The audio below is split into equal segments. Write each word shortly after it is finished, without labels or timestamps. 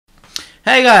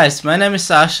Hey guys, my name is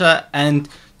Sasha and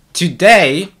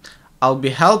today I'll be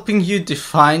helping you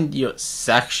define your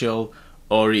sexual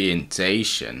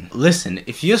orientation. Listen,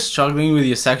 if you're struggling with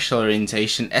your sexual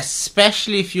orientation,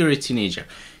 especially if you're a teenager,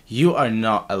 you are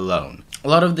not alone. A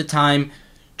lot of the time,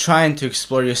 trying to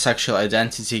explore your sexual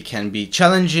identity can be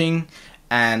challenging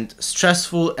and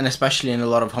stressful, and especially in a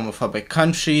lot of homophobic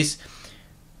countries,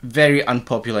 very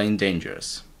unpopular and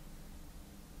dangerous.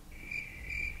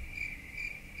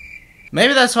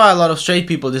 Maybe that's why a lot of straight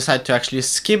people decide to actually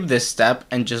skip this step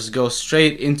and just go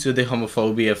straight into the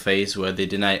homophobia phase where they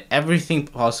deny everything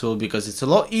possible, because it's a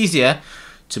lot easier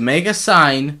to make a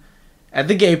sign at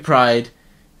the gay pride,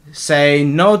 say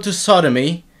no to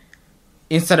sodomy,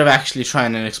 instead of actually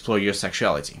trying and explore your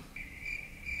sexuality.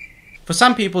 For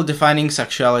some people, defining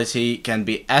sexuality can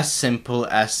be as simple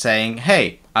as saying,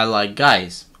 hey, I like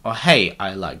guys, or hey,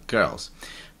 I like girls.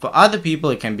 For other people,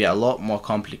 it can be a lot more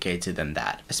complicated than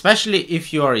that. Especially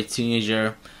if you are a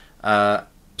teenager,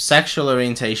 sexual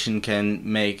orientation can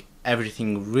make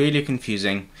everything really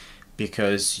confusing,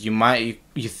 because you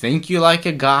think you like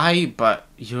a guy, but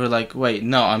you're like, wait,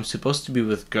 no, I'm supposed to be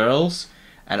with girls,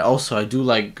 and also I do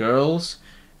like girls,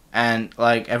 and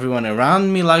like everyone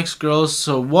around me likes girls,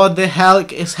 so what the hell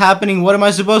is happening? What am I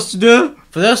supposed to do?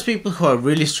 For those people who are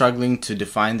really struggling to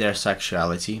define their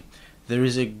sexuality, there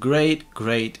is a great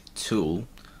tool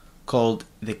called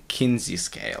the Kinsey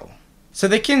Scale. So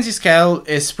the Kinsey Scale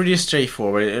is pretty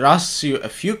straightforward. It asks you a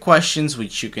few questions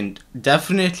which you can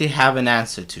definitely have an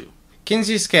answer to.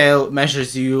 Kinsey Scale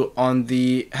measures you on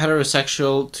the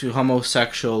heterosexual to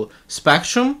homosexual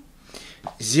spectrum,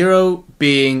 0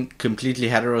 being completely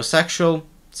heterosexual,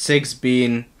 6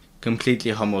 being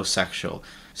completely homosexual.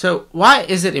 So why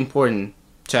is it important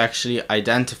to actually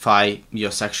identify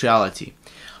your sexuality?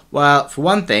 Well, for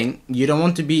one thing, you don't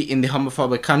want to be in the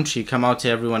homophobic country, come out to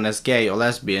everyone as gay or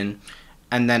lesbian,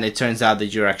 and then it turns out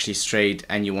that you're actually straight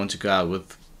and you want to go out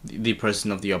with the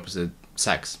person of the opposite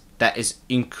sex. That is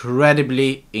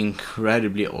incredibly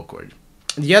awkward.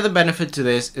 The other benefit to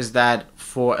this is that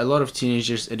for a lot of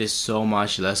teenagers, it is so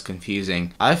much less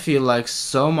confusing. I feel like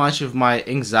so much of my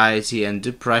anxiety and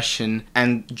depression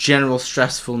and general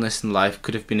stressfulness in life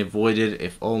could have been avoided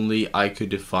if only I could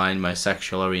define my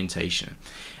sexual orientation.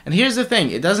 And here's the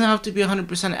thing, it doesn't have to be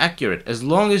 100% accurate. As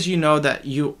long as you know that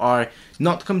you are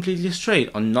not completely straight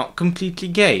or not completely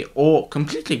gay or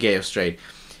completely gay or straight,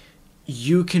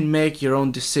 you can make your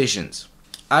own decisions.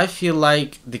 I feel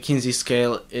like the Kinsey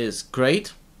Scale is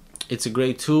great. It's a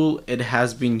great tool. It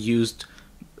has been used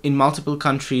in multiple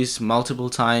countries, multiple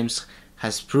times,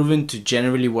 has proven to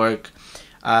generally work.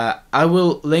 I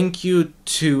will link you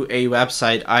to a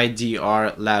website,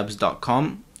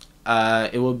 idrlabs.com.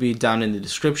 It will be down in the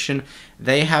description.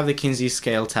 They have the Kinsey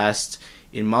Scale Test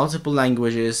in multiple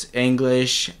languages: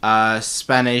 English,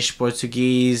 Spanish,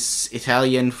 Portuguese,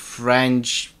 Italian,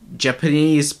 French,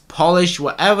 Japanese, Polish,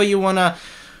 whatever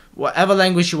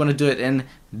language you want to do it in,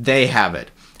 they have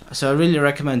it. So I really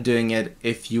recommend doing it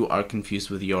if you are confused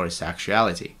with your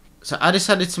sexuality. So I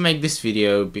decided to make this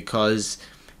video because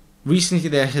recently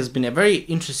there has been a very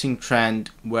interesting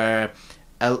trend where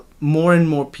more and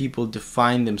more people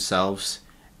define themselves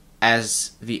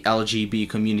as the LGBT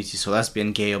community, so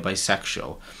lesbian, gay, or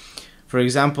bisexual. For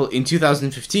example, in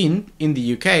 2015, in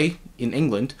the UK, in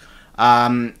England,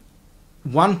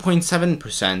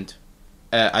 1.7%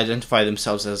 identify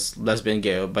themselves as lesbian,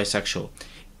 gay, or bisexual.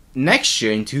 Next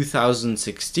year, in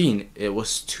 2016, it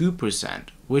was 2%,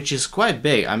 which is quite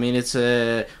big. I mean, it's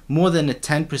more than a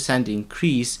 10%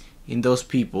 increase in those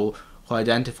people who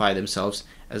identify themselves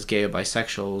as gay or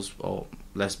bisexuals or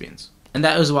lesbians. And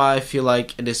that is why I feel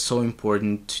like it is so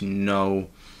important to know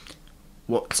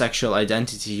what sexual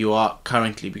identity you are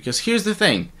currently. Because here's the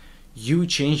thing, you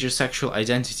change your sexual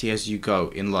identity as you go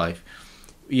in life.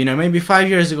 You know, maybe 5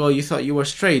 years ago you thought you were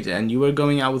straight and you were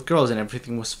going out with girls and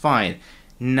everything was fine.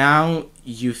 Now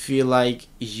you feel like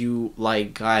you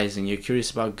like guys and you're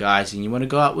curious about guys and you want to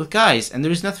go out with guys, and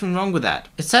there is nothing wrong with that.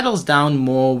 It settles down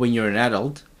more when you're an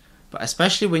adult, but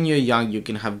especially when you're young, you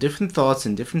can have different thoughts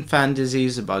and different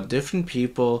fantasies about different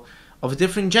people of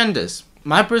different genders.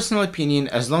 My personal opinion,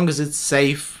 as long as it's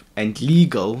safe and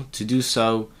legal to do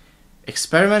so,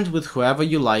 experiment with whoever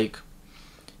you like,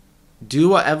 do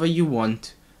whatever you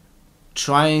want,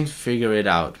 try and figure it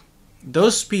out.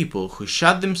 Those people who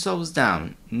shut themselves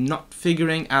down, not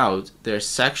figuring out their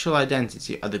sexual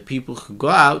identity, are the people who go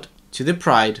out to the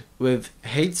pride with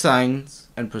hate signs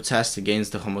and protest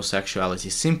against the homosexuality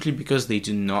simply because they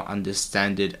do not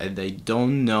understand it and they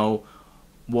don't know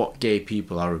what gay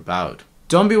people are about.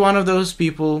 Don't be one of those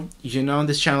people. You know, on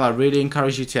this channel I really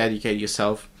encourage you to educate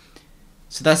yourself.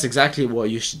 So that's exactly what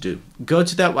you should do. Go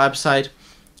to that website,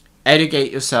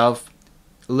 educate yourself,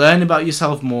 learn about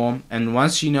yourself more, and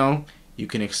once you know, you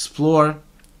can explore,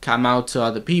 come out to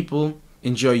other people,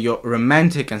 enjoy your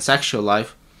romantic and sexual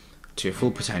life to your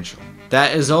full potential.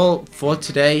 That is all for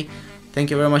today. Thank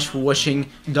you very much for watching.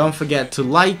 Don't forget to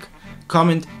like,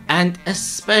 comment, and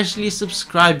especially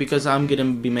subscribe, because I'm gonna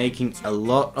be making a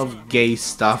lot of gay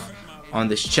stuff on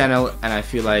this channel, and I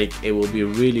feel like it will be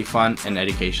really fun and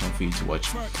educational for you to watch.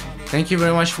 Thank you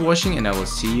very much for watching, and I will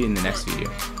see you in the next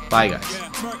video. Bye guys.